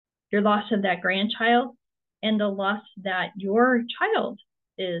your loss of that grandchild and the loss that your child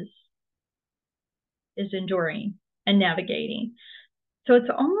is enduring and navigating. So it's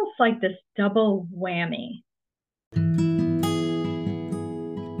almost like this double whammy.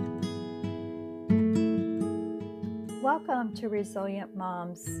 Welcome to Resilient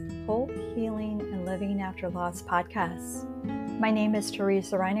Moms, Hope, Healing, and Living After Loss podcast. My name is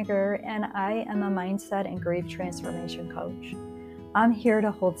Teresa Reiniger, and I am a mindset and grief transformation coach. I'm here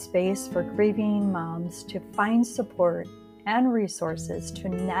to hold space for grieving moms to find support and resources to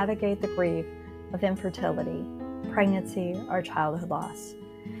navigate the grief of infertility, pregnancy, or childhood loss.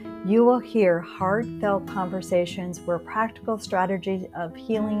 You will hear heartfelt conversations where practical strategies of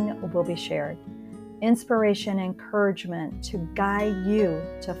healing will be shared. Inspiration and encouragement to guide you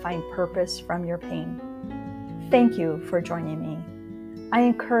to find purpose from your pain. Thank you for joining me. I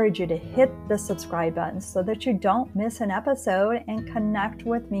encourage you to hit the subscribe button so that you don't miss an episode and connect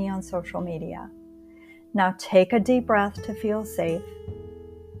with me on social media. Now take a deep breath to feel safe.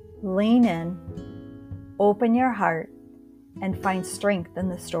 Lean in, open your heart, and find strength in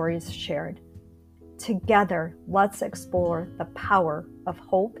the stories shared. Together, let's explore the power of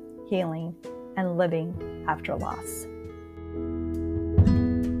hope, healing, and living after loss.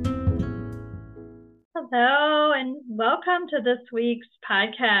 Hello, and welcome to this week's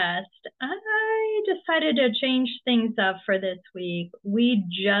podcast. I decided to change things up for this week. We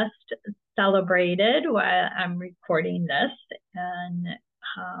just celebrated while I'm recording this, and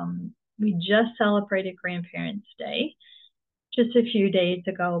we just celebrated Grandparents' Day just a few days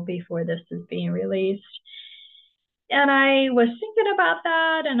ago before this is being released. And I was thinking about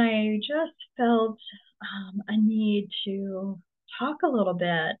that, and I just felt a need to talk a little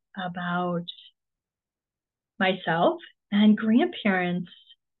bit about myself and grandparents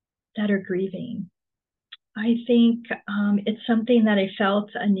that are grieving. I think it's something that I felt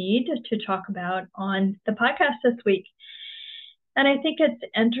a need to talk about on the podcast this week. And I think it's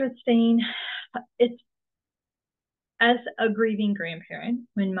interesting. It's as a grieving grandparent,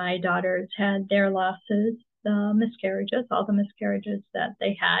 when my daughters had their losses, the miscarriages, all the miscarriages that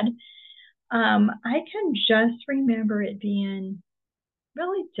they had, I can just remember it being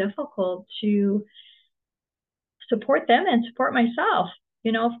really difficult to support them and support myself.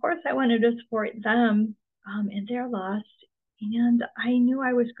 You know, of course, I wanted to support them in their loss, and I knew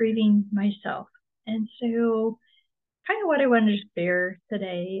I was grieving myself. And so kind of what I wanted to share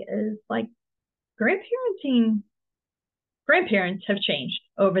today is like grandparents have changed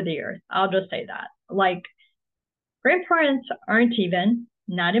over the years. I'll just say that. Like grandparents aren't even,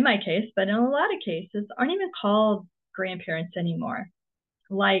 not in my case, but in a lot of cases, aren't even called grandparents anymore.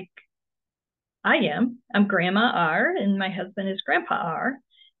 Like I'm Grandma R, and my husband is Grandpa R.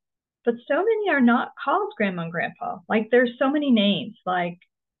 But so many are not called Grandma and Grandpa. Like there's so many names like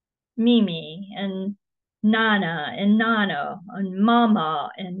Mimi and Nana and Nano and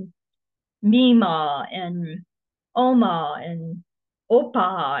Mama and Mima and Oma and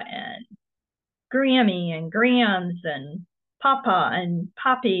Opa and Grammy and Grams and Papa and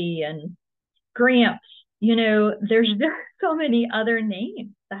Poppy and Gramps. You know, there's so many other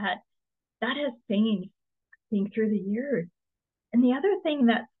names that has changed through the years. And the other thing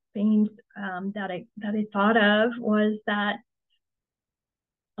that changed that I thought of was that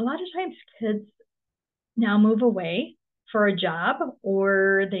a lot of times kids now move away for a job,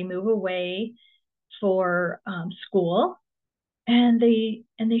 or they move away for school, and they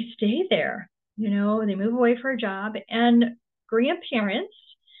stay there. You know, they move away for a job, and grandparents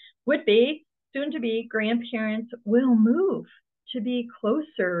soon to be grandparents will move to be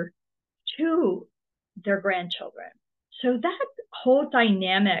closer to their grandchildren. So that whole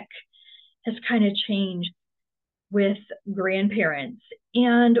dynamic has kind of changed with grandparents.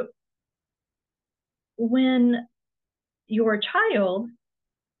 And when your child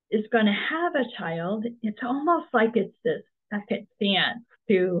is going to have a child, it's almost like it's this second chance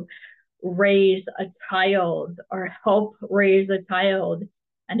to raise a child or help raise a child.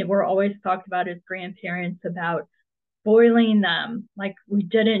 And we're always talked about as grandparents about spoiling them like we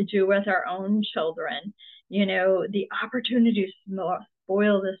didn't do with our own children. You know, the opportunity to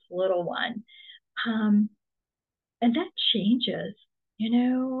spoil this little one. And that changes, you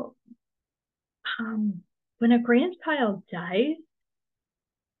know. When a grandchild dies,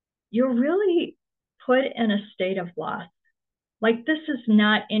 you're really put in a state of loss. Like this is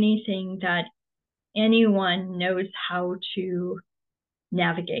not anything that anyone knows how to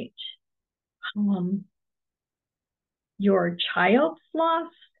navigate. Your child's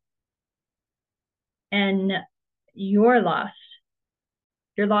loss and your loss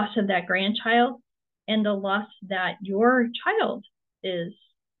of that grandchild, and the loss that your child is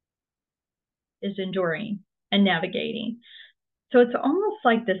is enduring and navigating. So it's almost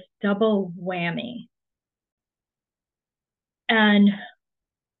like this double whammy. And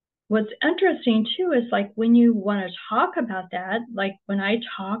what's interesting too is like when you want to talk about that, like when I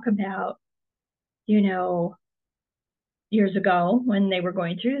talk about, years ago when they were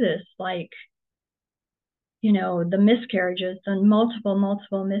going through this, like, the miscarriages and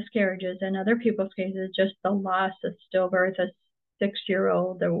multiple miscarriages, and other people's cases, just the loss of stillbirth, a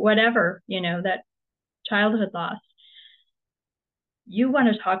 6-year-old or whatever, that childhood loss. You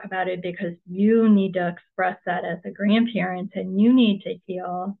want to talk about it because you need to express that as a grandparent and you need to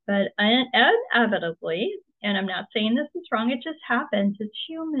heal. But inevitably, and I'm not saying this is wrong, it just happens. It's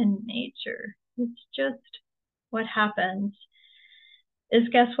human nature. It's just what happens. Is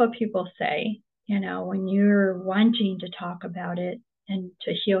guess what people say, when you're wanting to talk about it and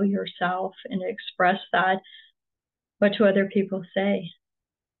to heal yourself and to express that, what do other people say?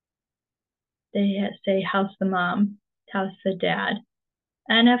 They say, how's the mom? How's the dad?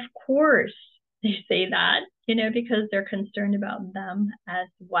 And of course they say that, because they're concerned about them as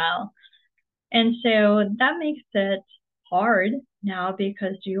well. And so that makes it hard now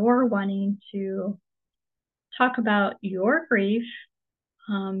because you're wanting to talk about your grief.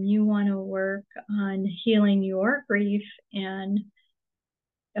 You want to work on healing your grief. And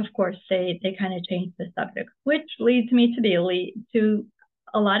of course, they kind of change the subject, which leads me to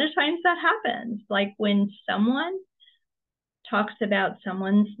a lot of times that happens. Like when someone talks about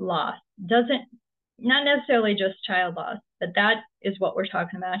someone's loss, not necessarily just child loss, but that is what we're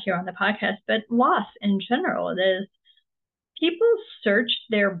talking about here on the podcast, but loss in general. It is people search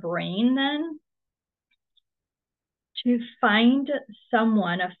their brain then to find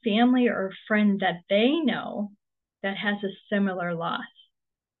someone, a family or a friend that they know that has a similar loss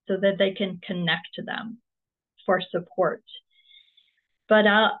so that they can connect to them for support. But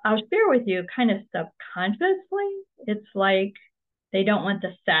I'll share with you kind of subconsciously, it's like they don't want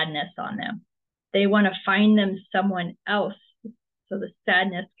the sadness on them. They want to find them someone else so the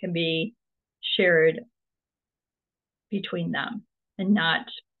sadness can be shared between them and not,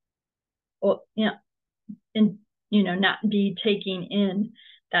 not be taking in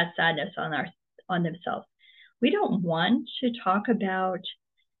that sadness on themselves. We don't want to talk about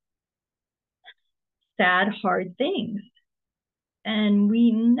sad, hard things. And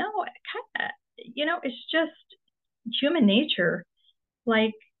we know it's just human nature,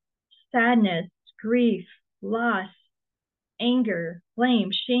 like sadness, grief, loss, anger,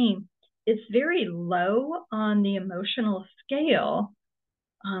 blame, shame. It's very low on the emotional scale,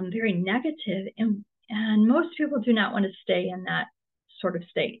 very negative. And most people do not want to stay in that sort of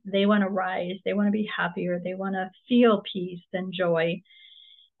state. They want to rise. They want to be happier. They want to feel peace and joy.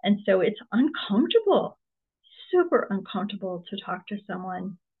 And so it's uncomfortable, super uncomfortable to talk to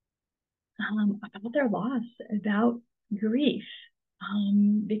someone about their loss, about grief,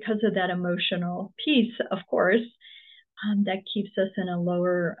 because of that emotional piece, of course, that keeps us in a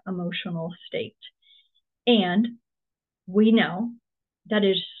lower emotional state. And we know that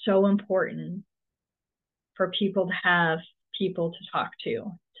is so important for people to have people to talk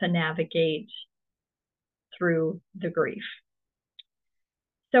to navigate through the grief.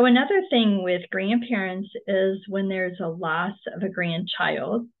 So another thing with grandparents is when there's a loss of a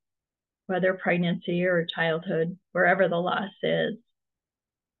grandchild, whether pregnancy or childhood, wherever the loss is,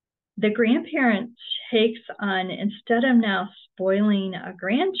 the grandparent takes on, instead of now spoiling a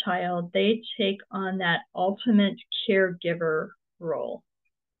grandchild, they take on that ultimate caregiver role.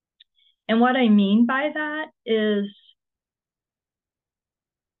 And what I mean by that is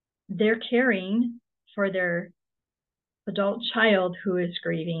they're caring for their adult child who is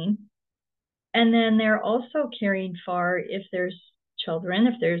grieving. And then they're also caring for, if there's children,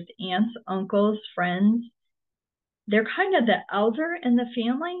 if there's aunts, uncles, friends, they're kind of the elder in the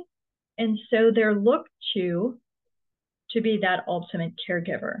family. And so they're looked to be that ultimate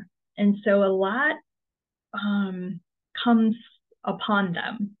caregiver. And so a lot comes upon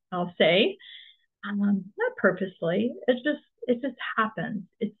them, I'll say, not purposely. It just happens.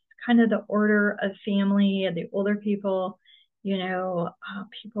 It's kind of the order of family, the older people,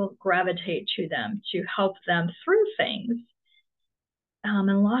 people gravitate to them to help them through things.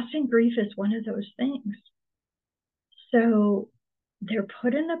 And loss and grief is one of those things. So they're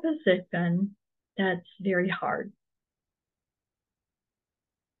put in a position that's very hard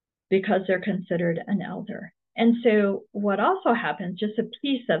because they're considered an elder. And so what also happens, just a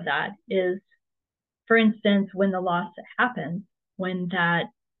piece of that is, for instance, when the loss happens, when that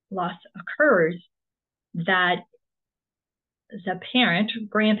loss occurs, that the parent,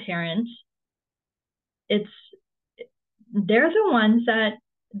 grandparent, they're the ones that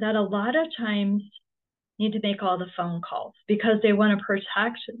that a lot of times need to make all the phone calls because they want to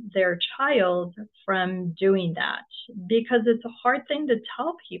protect their child from doing that, because it's a hard thing to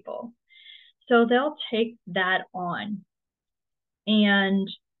tell people. So they'll take that on. And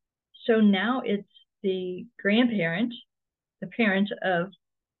so now it's the grandparent, the parent of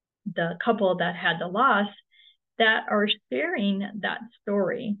the couple that had the loss, that are sharing that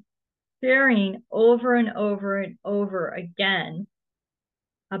story, sharing over and over and over again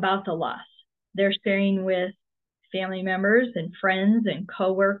about the loss. They're sharing with family members and friends and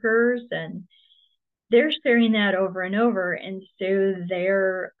coworkers, and they're sharing that over and over. And so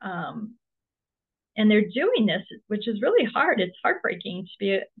they're doing this, which is really hard. It's heartbreaking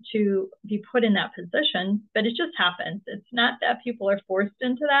to be put in that position, but it just happens. It's not that people are forced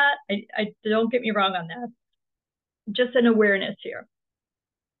into that. I don't get me wrong on that. Just an awareness here.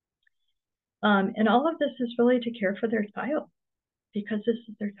 And all of this is really to care for their child, because this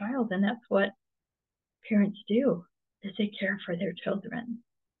is their child, and that's what parents do, is they care for their children.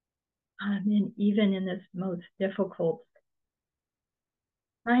 And even in this most difficult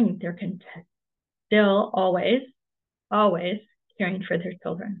time, they're still always caring for their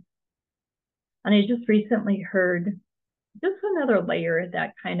children. And I just recently heard just another layer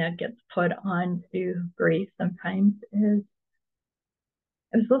that kind of gets put onto grief sometimes is,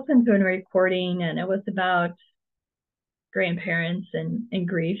 I was listening to a recording, and it was about grandparents and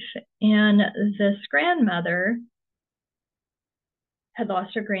grief. And this grandmother had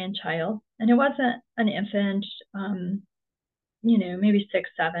lost her grandchild, and it wasn't an infant, maybe 6,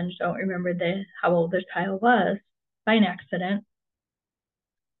 7, don't remember how old the child was, by an accident.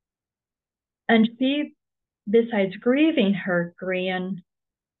 And she, besides grieving her granddaughter,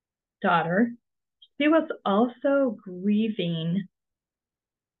 she was also grieving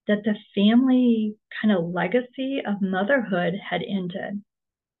that the family kind of legacy of motherhood had ended.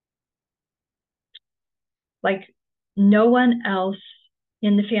 Like, no one else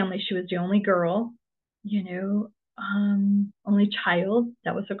in the family, she was the only girl, only child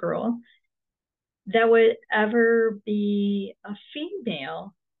that was a girl, that would ever be a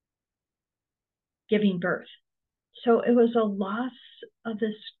female giving birth. So it was a loss of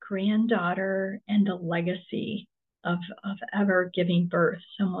this granddaughter and the legacy of ever giving birth,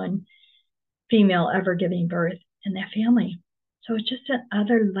 someone female ever giving birth in that family. So it's just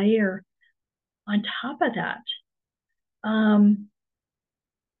another layer on top of that. And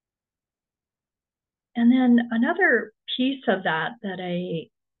then another piece of that I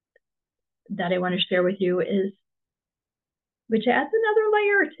want to share with you is, which adds another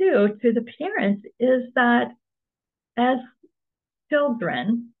layer too to the parents, is that as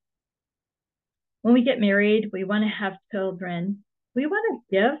children, when we get married, we want to have children, we want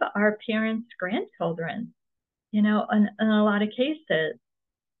to give our parents grandchildren. In a lot of cases,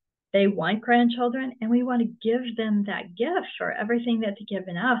 they want grandchildren, and we want to give them that gift for everything that's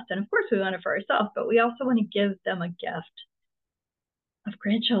given us. And of course, we want it for ourselves, but we also want to give them a gift of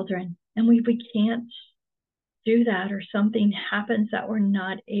grandchildren. And we can't do that, or something happens that we're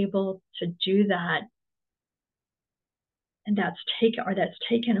not able to do that, and that's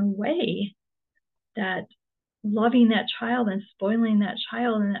taken away, that loving that child and spoiling that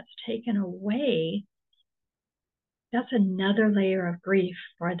child, and that's taken away, that's another layer of grief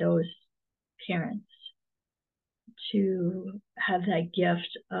for those parents, to have that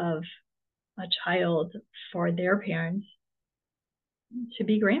gift of a child for their parents to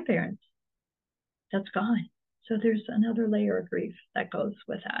be grandparents. That's gone. So there's another layer of grief that goes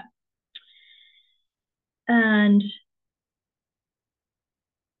with that. And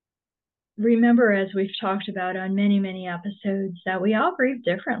remember, as we've talked about on many, many episodes, that we all grieve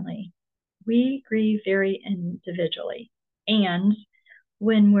differently. We grieve very individually. And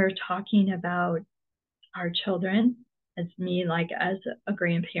when we're talking about our children, as me, like as a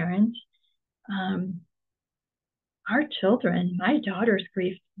grandparent, our children, my daughters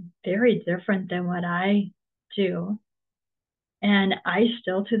grieve very different than what I do. And I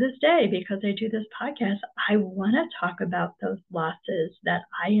still, to this day, because I do this podcast, I want to talk about those losses that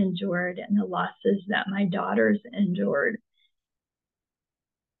I endured and the losses that my daughters endured.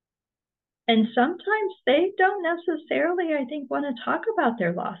 And sometimes they don't necessarily, I think, want to talk about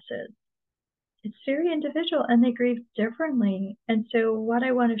their losses. It's very individual, and they grieve differently. And so what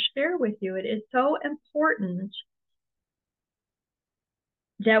I want to share with you, it is so important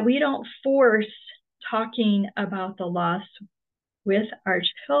that we don't force talking about the loss with our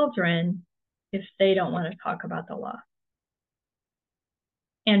children if they don't want to talk about the loss.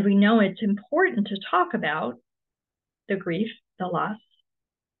 And we know it's important to talk about the grief, the loss,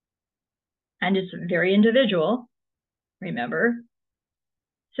 and it's very individual, remember.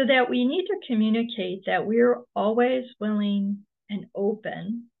 So that we need to communicate that we're always willing and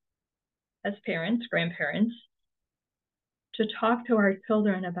open as parents, grandparents, to talk to our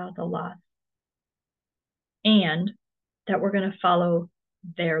children about the loss, and that we're going to follow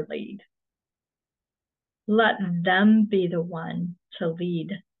their lead. Let them be the one to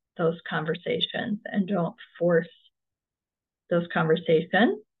lead those conversations, and don't force those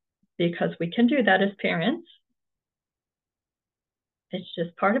conversations, because we can do that as parents. It's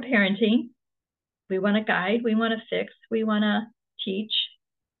just part of parenting. We want to guide, we want to fix, we want to teach,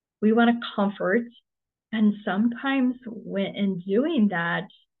 we want to comfort. And sometimes when in doing that,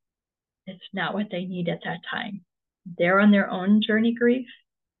 it's not what they need at that time. They're on their own journey grief,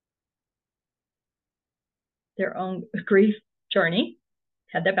 their own grief journey.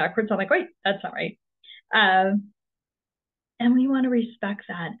 Had that backwards. I'm like, wait, that's not right. And we want to respect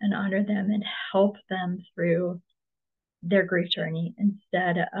that and honor them and help them through their grief journey,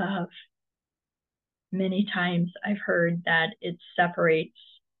 instead of, many times I've heard that it separates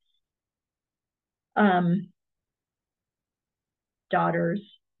daughters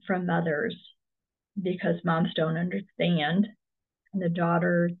from mothers because moms don't understand, and the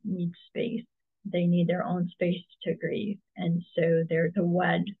daughters need space. They need their own space to grieve. And so there's a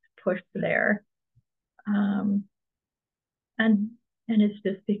wedge pushed there. And it's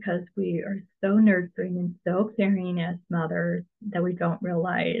just because we are so nurturing and so caring as mothers that we don't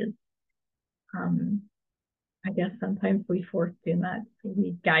realize. I guess sometimes we force too much,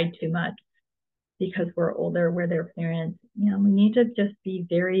 we guide too much because we're older, we're their parents. We need to just be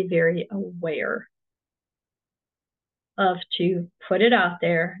very, very aware of to put it out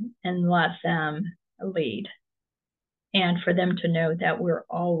there and let them lead. And for them to know that we're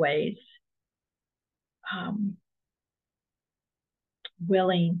always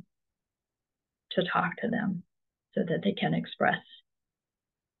willing to talk to them so that they can express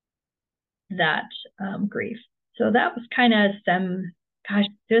that grief. So that was kind of some,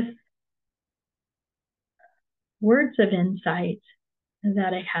 just words of insight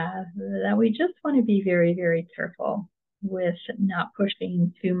that I have, that we just want to be very, very careful with not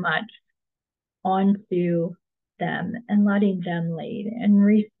pushing too much onto them and letting them lead and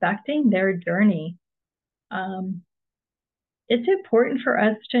respecting their journey. It's important for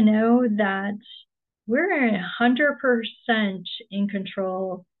us to know that we're 100% in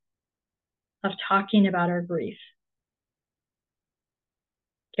control of talking about our grief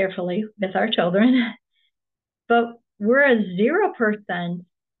carefully with our children, but we're a 0%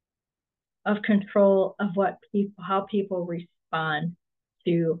 of control of how people respond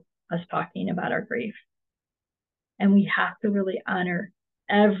to us talking about our grief. And we have to really honor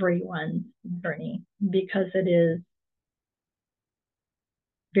everyone's journey, because it is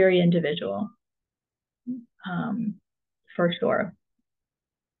very individual, for sure.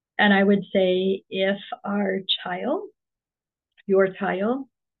 And I would say, if your child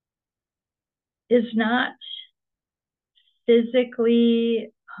is not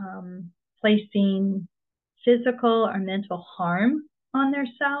physically placing physical or mental harm on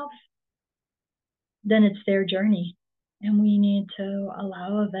themselves, then it's their journey. And we need to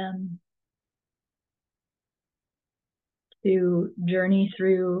allow them to journey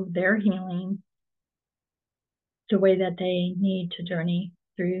through their healing the way that they need to journey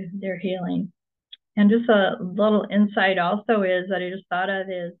through their healing. And just a little insight also is that I just thought of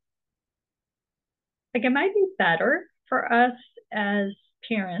is, like, it might be better for us as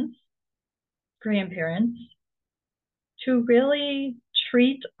parents, grandparents, to really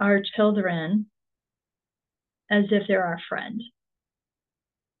treat our children as if they're our friend,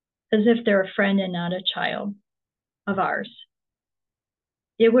 as if they're a friend and not a child of ours.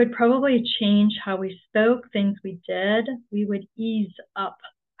 It would probably change how we spoke, things we did. We would ease up,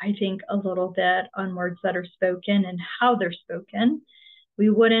 I think, a little bit on words that are spoken and how they're spoken.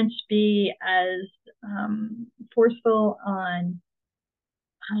 We wouldn't be as forceful on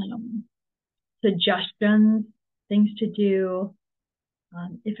suggestions, things to do.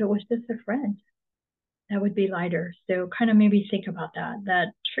 If it was just a friend, that would be lighter. So kind of maybe think about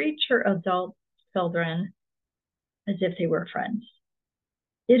that treat your adult children as if they were friends.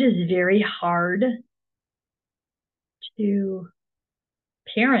 It is very hard to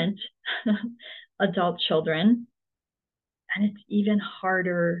parent adult children, and it's even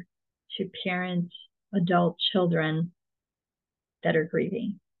harder to parent adult children that are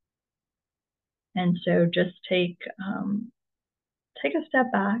grieving. And so just take a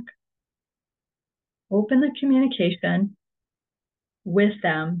step back, open the communication with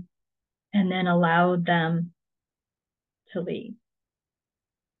them, and then allow them to lead.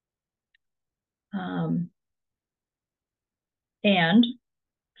 And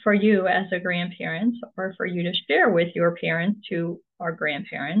for you as a grandparent, or for you to share with your parents who are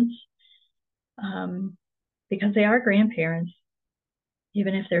grandparents, because they are grandparents.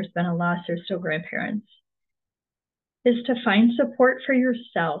 Even if there's been a loss, they're still grandparents, is to find support for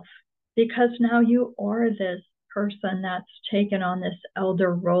yourself, because now you are this person that's taken on this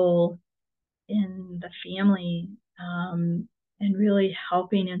elder role in the family, and really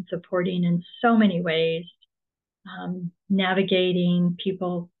helping and supporting in so many ways, navigating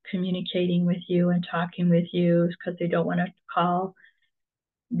people communicating with you and talking with you because they don't want to call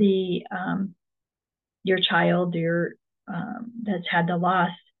the your child that's had the loss.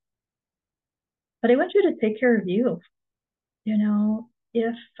 But I want you to take care of you. And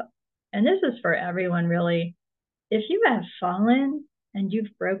this is for everyone really, if you have fallen and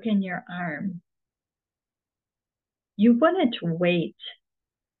you've broken your arm, you wouldn't wait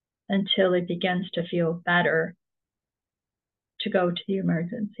until it begins to feel better to go to the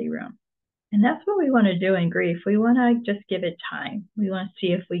emergency room. And that's what we want to do in grief. We want to just give it time. We want to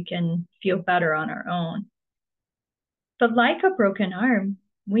see if we can feel better on our own. But like a broken arm,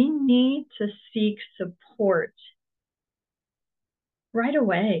 we need to seek support right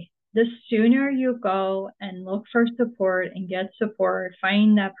away. The sooner you go and look for support and get support,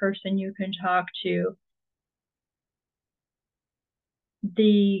 find that person you can talk to,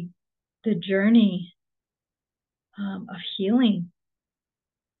 the journey of healing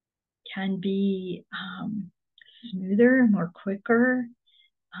can be smoother, more quicker.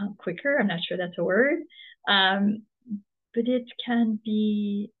 I'm not sure that's a word, but it can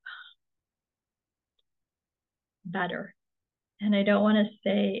be better. And I don't want to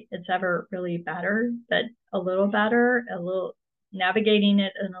say it's ever really better, but a little better, a little navigating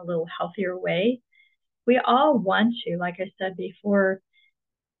it in a little healthier way. We all want to, like I said before,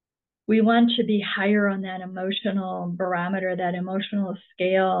 we want to be higher on that emotional barometer, that emotional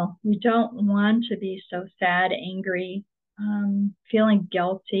scale. We don't want to be so sad, angry, feeling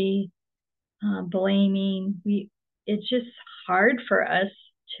guilty, blaming. It's just hard for us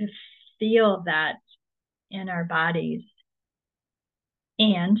to feel that in our bodies.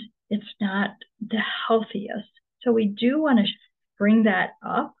 And it's not the healthiest. So we do want to bring that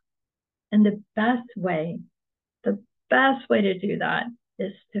up. And the best way to do that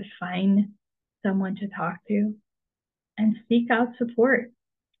is to find someone to talk to and seek out support.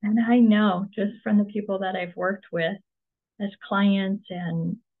 And I know just from the people that I've worked with as clients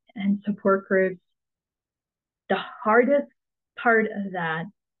and support groups, the hardest part of that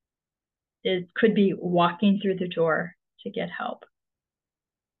could be walking through the door to get help,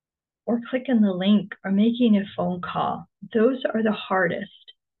 or clicking the link, or making a phone call. Those are the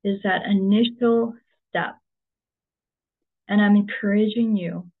hardest, is that initial step. And I'm encouraging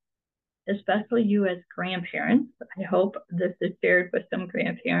you, especially you as grandparents, I hope this is shared with some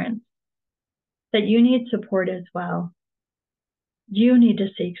grandparents, that you need support as well. You need to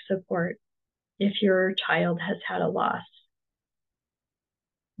seek support if your child has had a loss.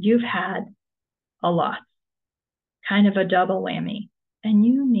 You've had a loss, kind of a double whammy, and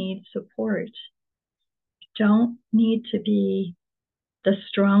you need support. You don't need to be the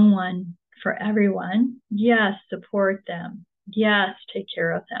strong one for everyone. Yes, support them. Yes, take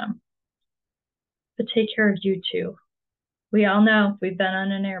care of them. But take care of you too. We all know, we've been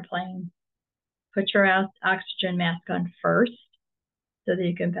on an airplane. Put your oxygen mask on first so that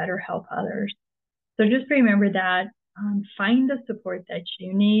you can better help others. So just remember that. Find the support that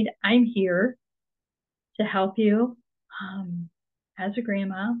you need. I'm here to help you as a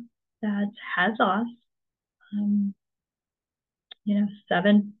grandma that has lost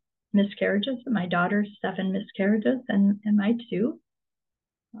 7 miscarriages. My daughter's 7 miscarriages, and my 2.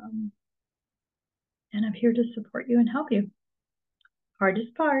 And I'm here to support you and help you.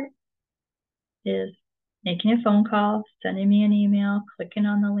 Hardest part is making a phone call, sending me an email, clicking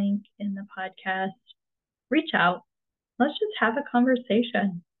on the link in the podcast. Reach out. Let's just have a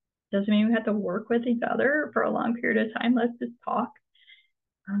conversation. Doesn't mean we have to work with each other for a long period of time. Let's just talk.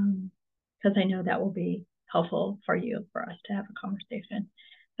 Because I know that will be helpful for you, for us to have a conversation.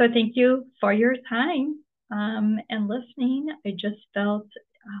 So thank you for your time and listening. I just felt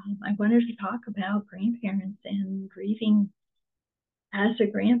I wanted to talk about grandparents and grieving as a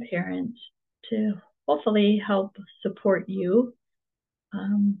grandparent to hopefully help support you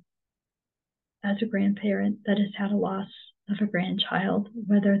as a grandparent that has had a loss of a grandchild,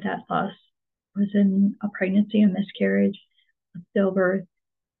 whether that loss was in a pregnancy, a miscarriage, a stillbirth,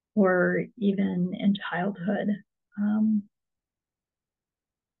 or even in childhood.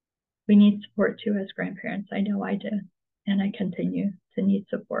 We need support too as grandparents. I know I did, and I continue to need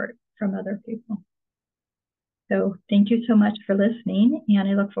support from other people. So thank you so much for listening, and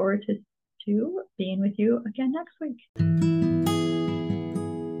I look forward to being with you again next week.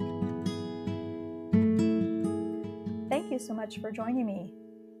 Thank you so much for joining me.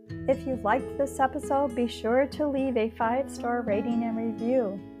 If you liked this episode, be sure to leave a 5-star rating and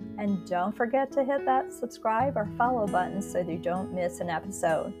review. And don't forget to hit that subscribe or follow button so you don't miss an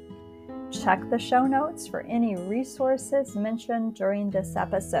episode. Check the show notes for any resources mentioned during this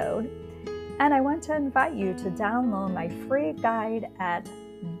episode. And I want to invite you to download my free guide at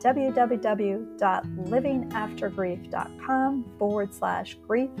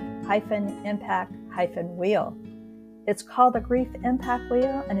www.livingaftergrief.com/grief-impact-wheel. It's called the Grief Impact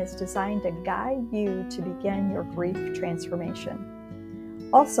Wheel and is designed to guide you to begin your grief transformation.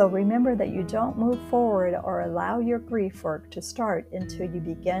 Also, remember that you don't move forward or allow your grief work to start until you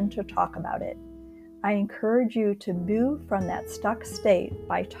begin to talk about it. I encourage you to move from that stuck state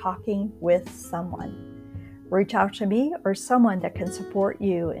by talking with someone. Reach out to me or someone that can support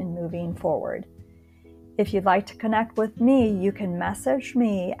you in moving forward. If you'd like to connect with me, you can message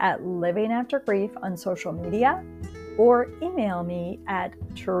me at Living After Grief on social media or email me at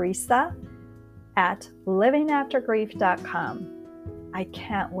teresa@livingaftergrief.com. I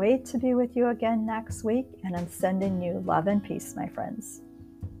can't wait to be with you again next week, and I'm sending you love and peace, my friends.